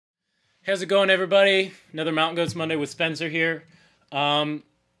How's it going, everybody? Another Mountain Goats Monday with Spencer here. I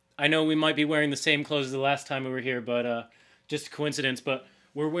know we might be wearing the same clothes as the last time we were here, but just a coincidence. But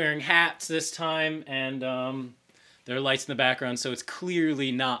we're wearing hats this time, and there are lights in the background, so it's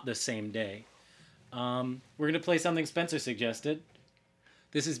clearly not the same day. We're going to play something Spencer suggested.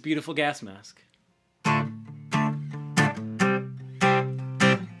 This is Beautiful Gas Mask.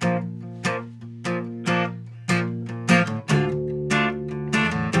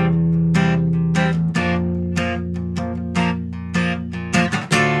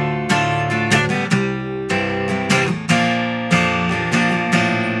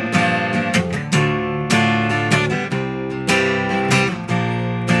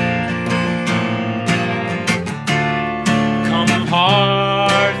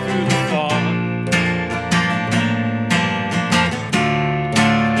 Hard through the fog,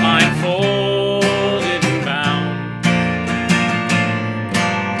 blindfolded and bound,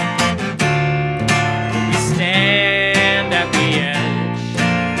 we stand at the edge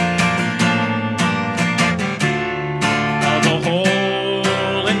of a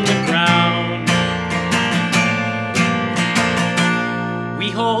hole in the ground. We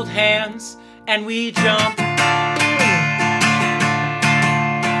hold hands and we jump,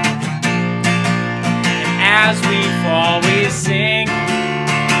 as we fall, we sing.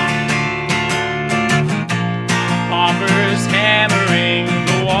 Paupers hammering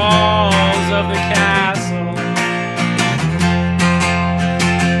the walls of the castle,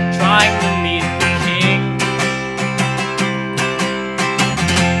 trying to meet the king.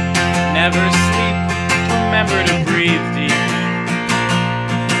 Never sleep, remember to breathe deep.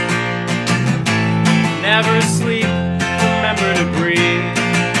 Never sleep, remember to breathe.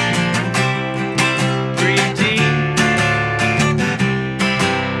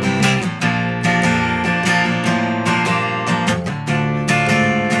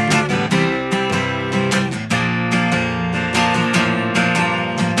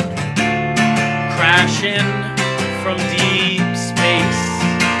 Crashing from deep space,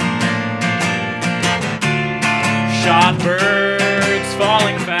 shot birds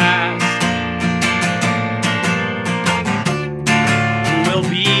falling fast. Who will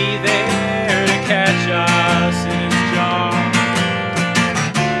be there to catch us in his jaw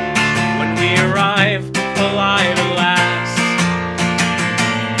when we arrive alive at last?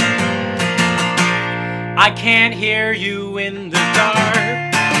 I can't hear you in the dark.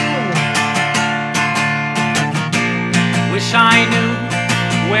 Wish I knew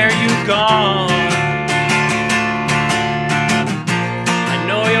where you've gone. I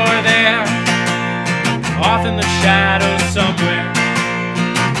know you're there, off in the shadows somewhere,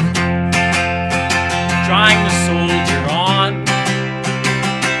 trying to soldier on.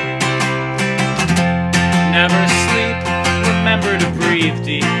 Never sleep, remember to breathe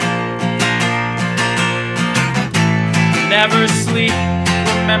deep. Never sleep,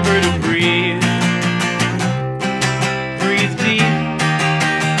 remember to breathe. Breathe deep,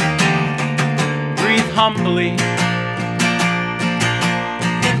 breathe humbly.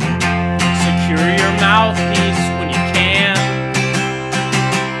 Secure your mouthpiece when you can.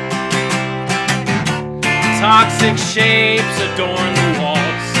 Toxic shapes adorn the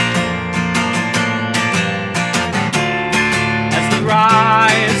walls as we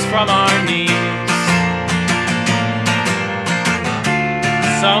rise from our knees.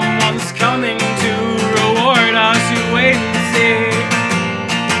 Someone's coming to reward us, you wait and see,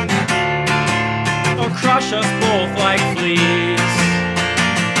 or crush us both like fleas.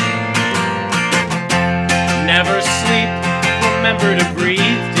 Never sleep, remember to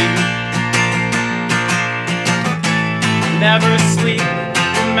breathe deep. Never sleep,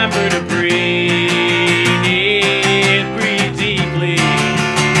 remember to breathe, breathe deeply.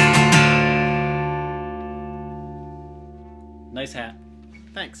 Nice hat.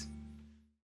 Thanks.